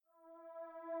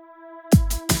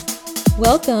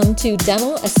Welcome to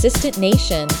Dental Assistant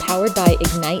Nation, powered by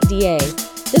Ignite DA.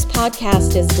 This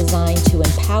podcast is designed to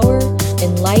empower,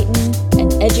 enlighten,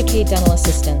 and educate dental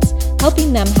assistants,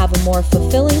 helping them have a more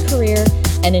fulfilling career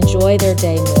and enjoy their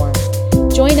day more.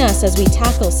 Join us as we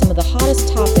tackle some of the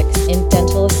hottest topics in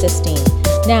dental assisting.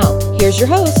 Now, here's your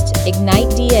host,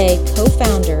 Ignite DA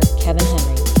co-founder, Kevin Henry.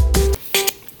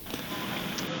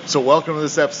 So welcome to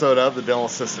this episode of the Dental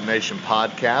Assistant Nation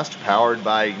podcast, powered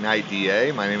by Ignite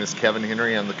DA. My name is Kevin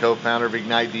Henry. I'm the co-founder of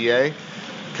Ignite DA.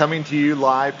 Coming to you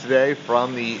live today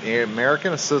from the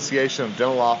American Association of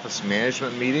Dental Office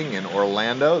Management meeting in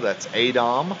Orlando. That's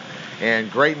ADOM.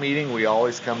 And great meeting. We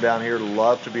always come down here.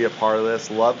 Love to be a part of this.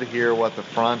 Love to hear what the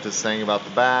front is saying about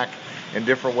the back and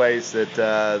different ways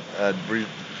that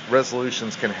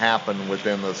resolutions can happen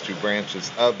within those two branches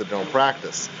of the dental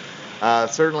practice.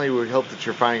 Certainly, we hope that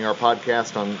you're finding our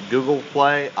podcast on Google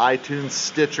Play, iTunes,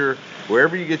 Stitcher,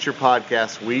 wherever you get your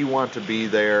podcasts. We want to be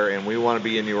there, and we want to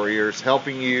be in your ears,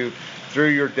 helping you through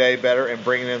your day better and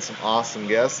bringing in some awesome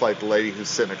guests like the lady who's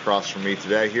sitting across from me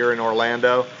today here in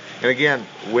Orlando. And again,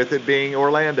 with it being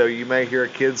Orlando, you may hear a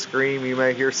kid scream, you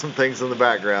may hear some things in the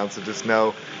background, so just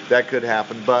know that could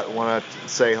happen. But I want to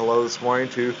say hello this morning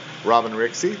to Robin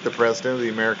Rixey, the president of the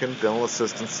American Dental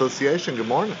Assistants Association. Good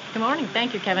morning. Good morning.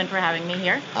 Thank you, Kevin, for having me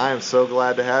here. I am so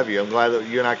glad to have you. I'm glad that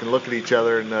you and I can look at each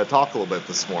other and talk a little bit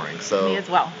this morning. So me as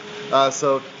well.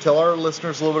 So tell our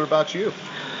listeners a little bit about you.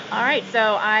 All right.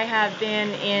 So I have been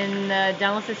in the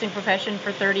dental assisting profession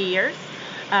for 30 years.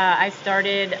 I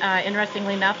started,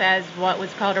 interestingly enough, as what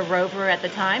was called a rover at the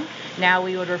time. Now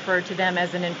we would refer to them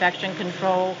as an infection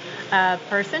control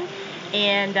person.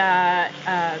 And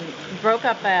broke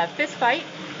up a fist fight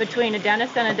between a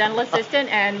dentist and a dental assistant,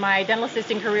 and my dental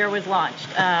assisting career was launched.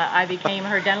 I became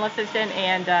her dental assistant,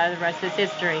 and the rest is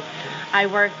history. I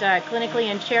worked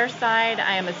clinically in chairside.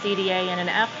 I am a CDA and an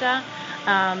EFTA,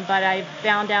 but I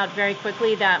found out very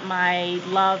quickly that my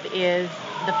love is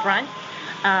the front.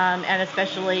 And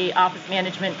especially office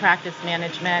management, practice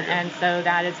management, and so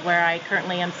that is where I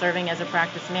currently am serving as a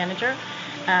practice manager,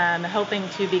 hoping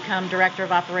to become director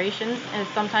of operations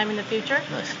sometime in the future.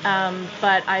 Nice.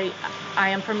 But I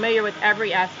am familiar with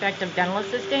every aspect of dental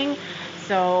assisting,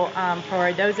 so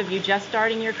for those of you just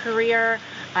starting your career,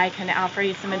 I can offer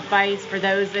you some advice for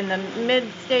those in the mid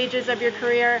stages of your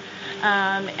career,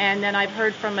 and then I've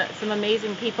heard from some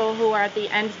amazing people who are at the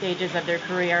end stages of their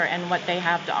career and what they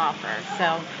have to offer.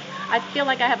 So I feel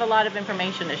like I have a lot of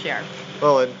information to share.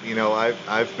 Well, and you know,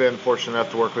 I've been fortunate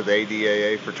enough to work with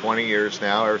ADAA for 20 years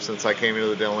now, ever since I came into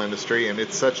the dental industry, and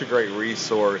it's such a great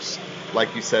resource,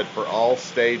 like you said, for all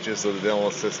stages of the dental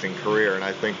assisting career. And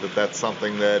I think that that's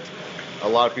something that a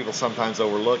lot of people sometimes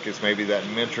overlook, is maybe that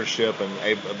mentorship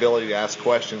and ability to ask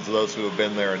questions of those who have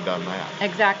been there and done that.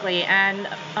 Exactly. And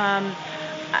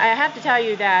I have to tell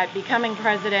you that becoming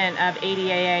president of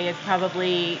ADAA is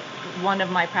probably one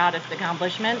of my proudest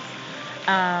accomplishments,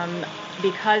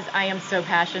 because I am so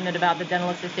passionate about the dental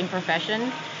assisting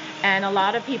profession. And a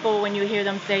lot of people, when you hear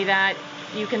them say that,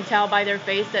 you can tell by their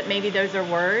face that maybe those are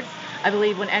words. I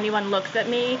believe when anyone looks at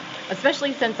me,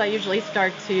 especially since I usually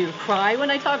start to cry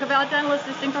when I talk about dental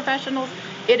assisting professionals,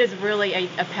 it is really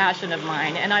a passion of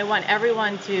mine. And I want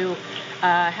everyone to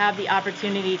have the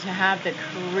opportunity to have the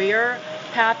career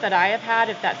path that I have had,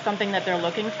 if that's something that they're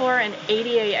looking for. And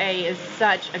ADAA is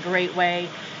such a great way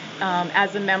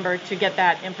as a member to get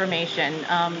that information.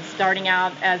 Starting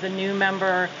out as a new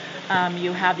member,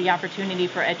 you have the opportunity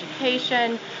for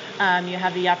education. You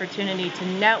have the opportunity to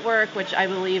network, which I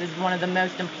believe is one of the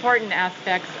most important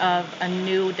aspects of a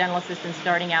new dental assistant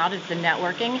starting out, is the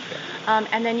networking.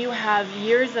 And then you have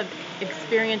years of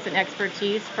experience and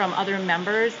expertise from other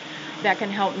members that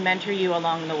can help mentor you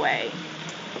along the way.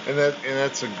 And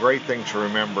that's a great thing to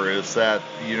remember, is that,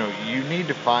 you know, you need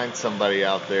to find somebody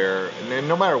out there, and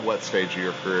no matter what stage of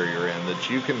your career you're in, that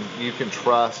you can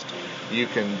trust, you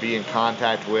can be in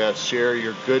contact with, share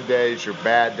your good days, your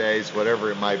bad days, whatever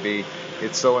it might be.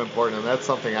 It's so important, and that's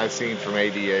something I've seen from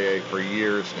ADAA for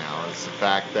years now, is the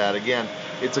fact that, again,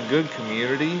 it's a good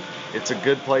community. It's a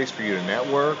good place for you to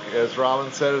network. As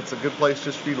Robin said, it's a good place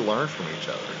just for you to learn from each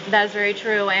other. That's very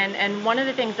true. And one of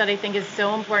the things that I think is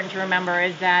so important to remember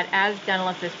is that as dental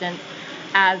assistants,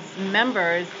 as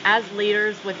members, as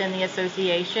leaders within the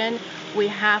association, we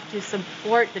have to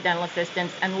support the dental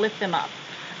assistants and lift them up.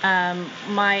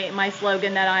 My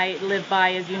slogan that I live by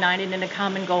is united in a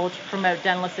common goal to promote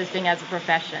dental assisting as a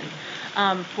profession.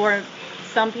 For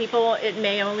some people, it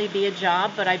may only be a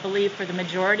job, but I believe for the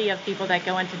majority of people that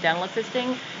go into dental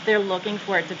assisting, they're looking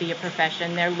for it to be a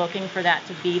profession. They're looking for that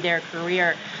to be their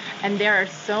career. And there are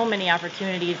so many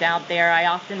opportunities out there. I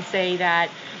often say that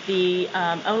The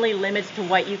only limits to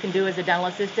what you can do as a dental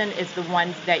assistant is the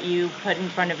ones that you put in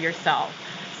front of yourself.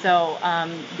 So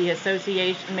the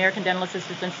association, American Dental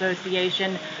Assistants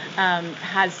Association,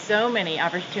 has so many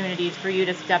opportunities for you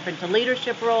to step into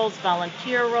leadership roles,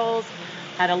 volunteer roles,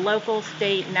 at a local,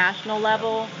 state, national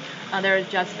level. There is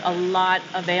just a lot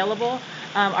available.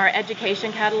 Our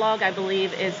education catalog, I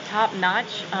believe, is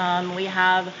top-notch. We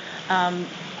have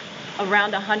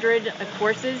around 100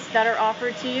 courses that are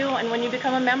offered to you, and when you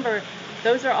become a member,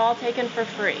 those are all taken for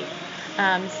free.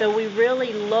 So we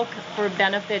really look for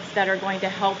benefits that are going to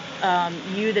help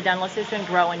you, the dental assistant,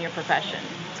 grow in your profession.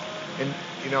 And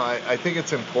I think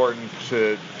it's important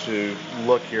to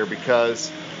look here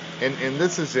because, and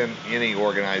this is in any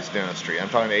organized dentistry. I'm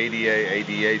talking ADA,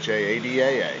 ADHA,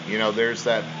 ADAA. There's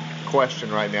that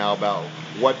question right now about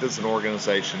what does an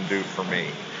organization do for me?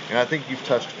 And I think you've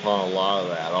touched upon a lot of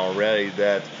that already,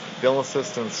 that dental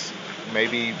assistants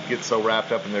maybe get so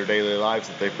wrapped up in their daily lives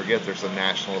that they forget there's a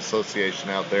national association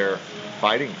out there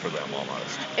fighting for them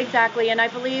almost. Exactly, and I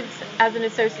believe as an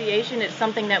association it's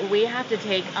something that we have to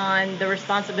take on the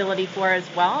responsibility for as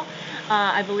well.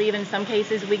 I believe in some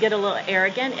cases we get a little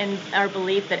arrogant in our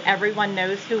belief that everyone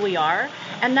knows who we are,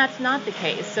 and that's not the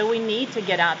case. So we need to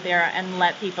get out there and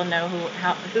let people know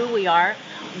who we are,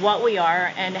 what we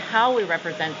are, and how we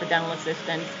represent the dental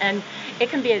assistants. And it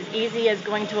can be as easy as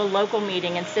going to a local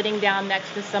meeting and sitting down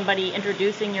next to somebody,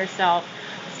 introducing yourself,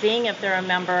 seeing if they're a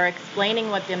member, explaining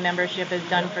what the membership has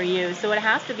done for you. So it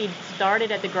has to be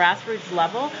started at the grassroots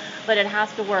level, but it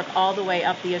has to work all the way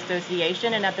up the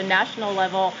association. And at the national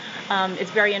level,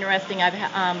 it's very interesting.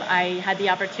 I had the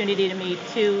opportunity to meet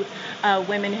two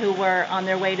women who were on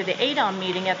their way to the ADOM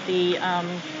meeting at the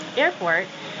airport,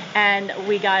 and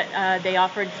they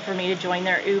offered for me to join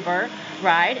their Uber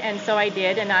ride, and so I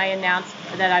did, and I announced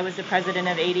that I was the president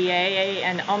of ADAA,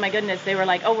 and oh my goodness, they were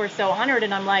like, oh, we're so honored,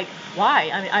 and I'm like,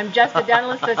 why? I'm just a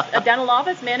dental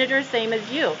office manager, same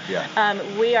as you. Yeah.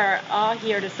 We are all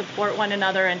here to support one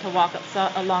another and to walk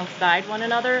alongside one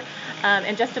another,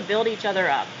 and just to build each other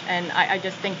up, and I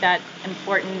just think that's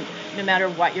important no matter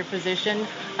what your position.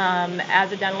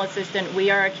 As a dental assistant,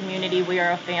 we are a community, we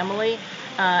are a family,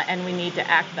 and we need to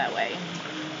act that way.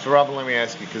 So Robin, let me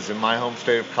ask you, because in my home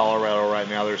state of Colorado right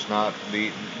now, there's not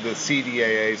the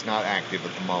CDAA is not active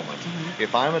at the moment. Mm-hmm.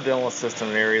 If I'm a dental assistant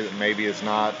in an area that maybe is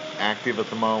not active at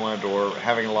the moment or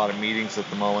having a lot of meetings at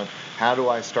the moment, how do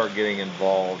I start getting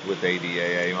involved with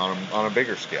ADAA on a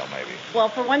bigger scale maybe? Well,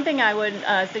 for one thing, I would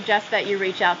suggest that you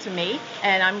reach out to me,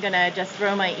 and I'm going to just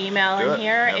throw my email in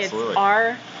here. Absolutely.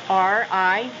 It's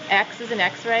RIX as in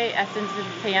X-ray, S as in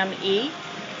Sam E,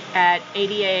 at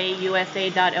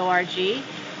adausa.org.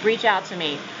 Reach out to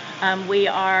me. We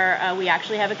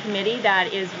actually have a committee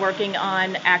that is working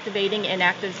on activating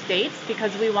inactive states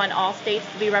because we want all states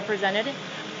to be represented.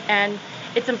 And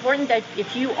it's important that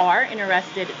if you are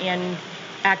interested in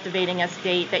activating a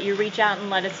state, that you reach out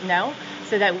and let us know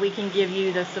so that we can give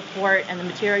you the support and the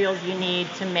materials you need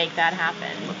to make that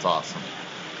happen. That's awesome.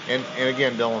 And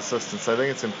again, dental assistants, I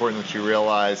think it's important that you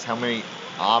realize how many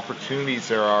opportunities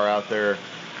there are out there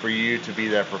for you to be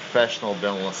that professional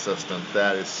dental assistant.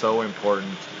 That is so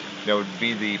important, to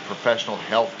be the professional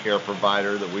healthcare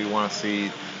provider that we want to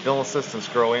see dental assistants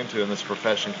grow into, and this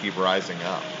profession keep rising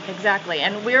up. Exactly,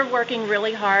 and we're working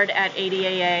really hard at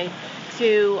ADAA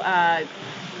to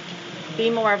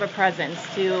be more of a presence,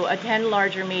 to attend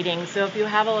larger meetings. So if you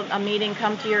have a meeting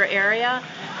come to your area,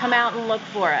 come out and look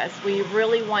for us. We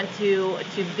really want to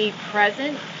be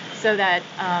present so that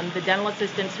the dental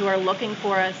assistants who are looking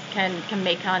for us can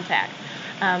make contact.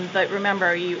 But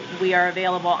remember, we are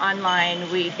available online.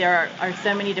 There are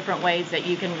so many different ways that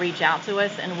you can reach out to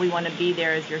us, and we want to be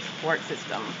there as your support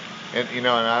system. And and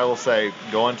I will say,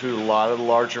 going to a lot of the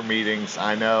larger meetings,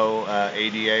 I know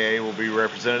ADAA will be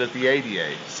represented at the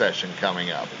ADA session coming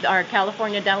up. Our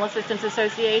California Dental Assistants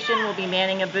Association will be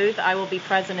manning a booth. I will be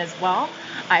present as well.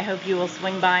 I hope you will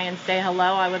swing by and say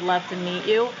hello. I would love to meet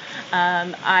you.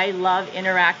 I love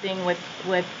interacting with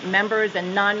members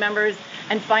and non-members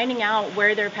and finding out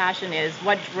where their passion is,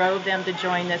 what drove them to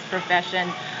join this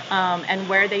profession, and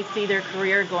where they see their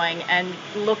career going, and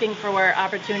looking for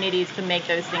opportunities to make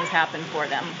those things happen for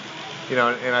them.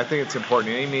 And I think it's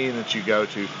important, any meeting that you go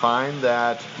to, find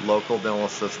that local dental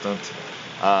assistant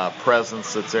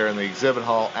presence that's there in the exhibit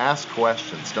hall. Ask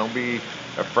questions. Don't be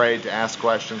afraid to ask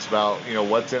questions about,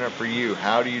 what's in it for you?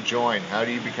 How do you join? How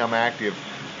do you become active?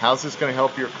 How's this going to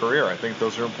help your career? I think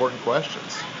those are important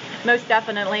questions. Most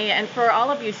definitely. And for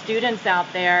all of you students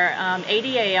out there,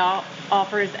 ADA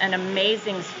offers an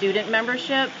amazing student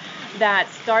membership that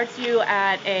starts you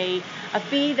at a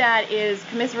fee that is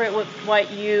commensurate with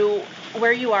what you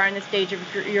where you are in the stage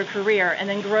of your career and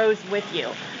then grows with you.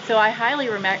 So I highly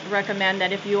recommend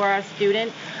that if you are a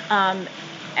student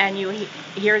and you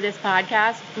hear this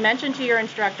podcast, mention to your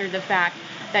instructor the fact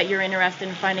that you're interested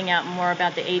in finding out more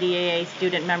about the ADAA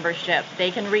student membership.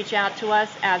 They can reach out to us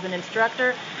as an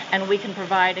instructor, and we can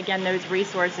provide, again, those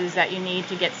resources that you need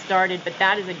to get started. But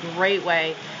that is a great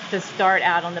way to start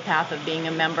out on the path of being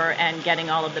a member and getting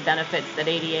all of the benefits that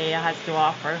ADAA has to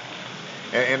offer.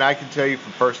 And I can tell you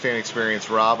from firsthand experience,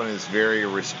 Robin is very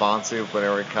responsive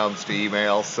whenever it comes to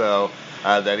email. So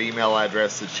that email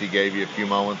address that she gave you a few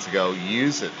moments ago,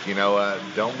 use it.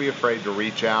 Don't be afraid to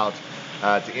reach out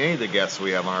to any of the guests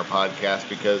we have on our podcast,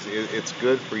 because it's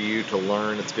good for you to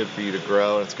learn, it's good for you to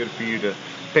grow, and it's good for you to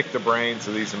pick the brains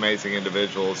of these amazing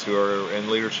individuals who are in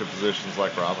leadership positions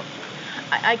like Robin.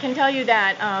 I can tell you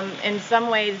that in some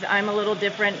ways I'm a little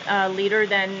different leader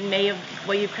than may have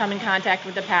what you've come in contact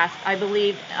with the past. I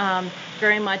believe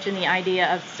very much in the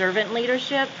idea of servant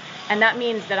leadership, and that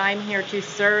means that I'm here to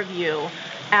serve you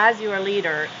as your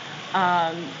leader,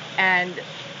 and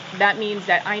that means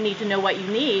that I need to know what you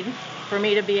need for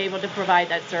me to be able to provide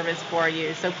that service for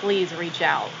you. So please reach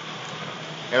out.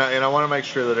 And I want to make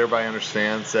sure that everybody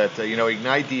understands that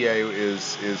Ignite DA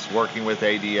is working with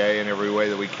ADA in every way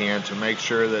that we can to make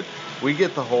sure that we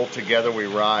get the whole Together We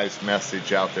Rise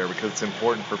message out there, because it's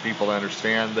important for people to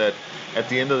understand that at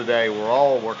the end of the day, we're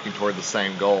all working toward the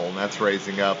same goal, and that's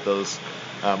raising up those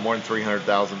more than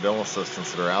 300,000 dental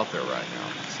assistants that are out there right now.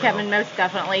 So. Kevin, most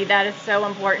definitely. That is so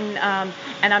important,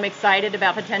 and I'm excited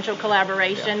about potential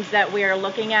collaborations that we are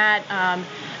looking at.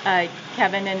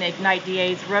 Kevin and Ignite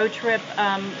DA's road trip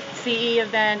CE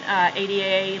event,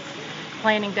 ADA is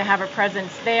planning to have a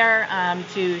presence there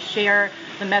to share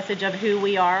the message of who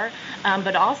we are,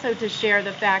 but also to share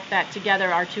the fact that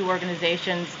together our two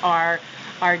organizations are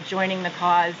joining the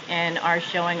cause and are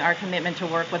showing our commitment to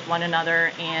work with one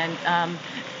another and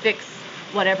fix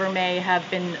whatever may have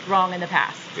been wrong in the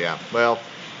past. Yeah, well,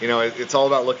 it's all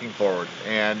about looking forward.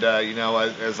 And,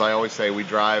 as I always say, we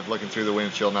drive looking through the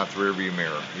windshield, not the rearview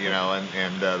mirror,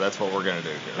 and that's what we're going to do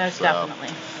here. Most definitely.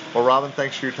 Well, Robin,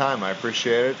 thanks for your time. I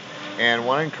appreciate it. And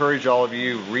want to encourage all of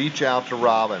you, reach out to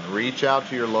Robin. Reach out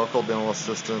to your local dental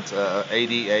assistants,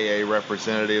 ADAA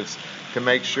representatives, to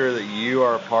make sure that you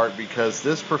are a part, because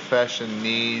this profession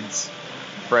needs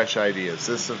fresh ideas.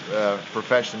 This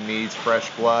profession needs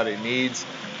fresh blood. It needs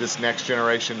this next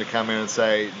generation to come in and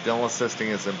say, dental assisting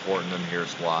is important, and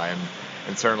here's why.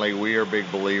 And certainly we are big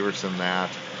believers in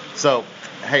that. So,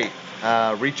 hey,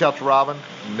 reach out to Robin.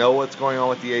 Know what's going on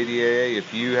with the ADAA.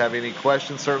 If you have any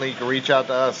questions, certainly you can reach out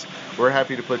to us. We're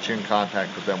happy to put you in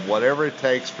contact with them. Whatever it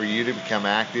takes for you to become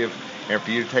active and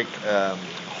for you to take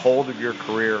hold of your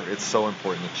career, it's so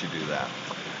important that you do that.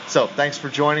 So thanks for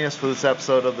joining us for this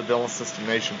episode of the Dental Assistant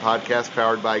Nation podcast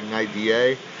powered by Ignite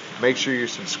DA. Make sure you're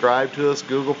subscribed to us,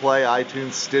 Google Play,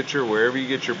 iTunes, Stitcher, wherever you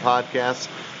get your podcasts.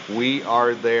 We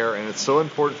are there, and it's so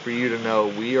important for you to know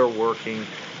we are working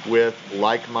with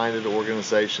like-minded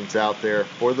organizations out there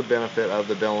for the benefit of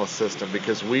the dental assistant,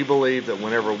 because we believe that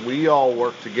whenever we all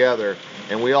work together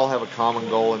and we all have a common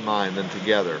goal in mind, then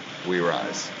together we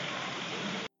rise.